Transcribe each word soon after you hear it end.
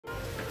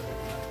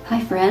Hi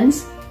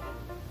friends,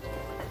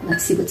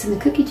 let's see what's in the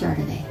cookie jar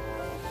today.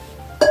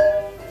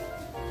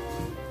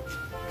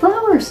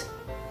 Flowers!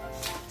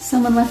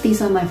 Someone left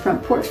these on my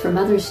front porch for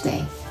Mother's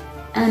Day,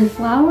 and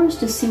flowers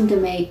just seem to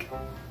make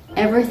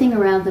everything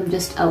around them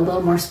just a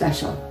little more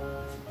special.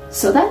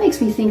 So that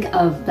makes me think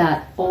of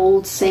that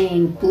old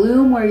saying,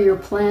 bloom where you're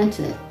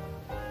planted.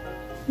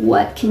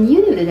 What can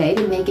you do today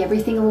to make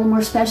everything a little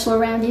more special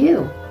around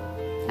you?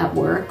 At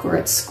work or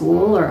at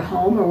school or at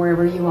home or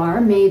wherever you are,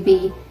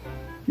 maybe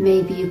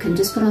you can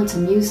just put on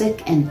some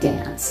music and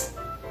dance.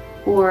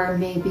 Or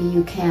maybe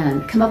you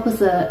can come up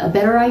with a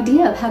better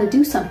idea of how to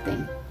do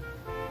something.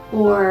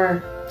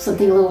 Or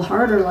something a little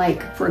harder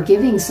like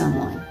forgiving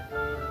someone.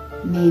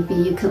 Maybe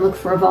you can look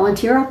for a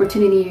volunteer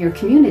opportunity in your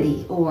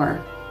community,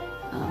 or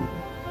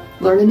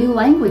learn a new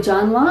language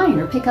online,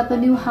 or pick up a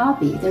new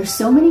hobby. There's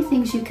so many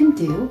things you can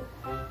do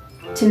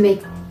to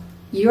make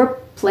your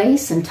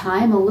place and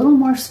time a little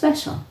more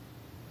special.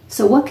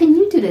 So what can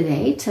you do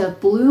today to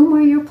bloom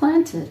where you're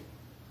planted?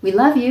 We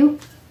love you.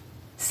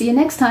 See you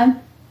next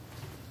time.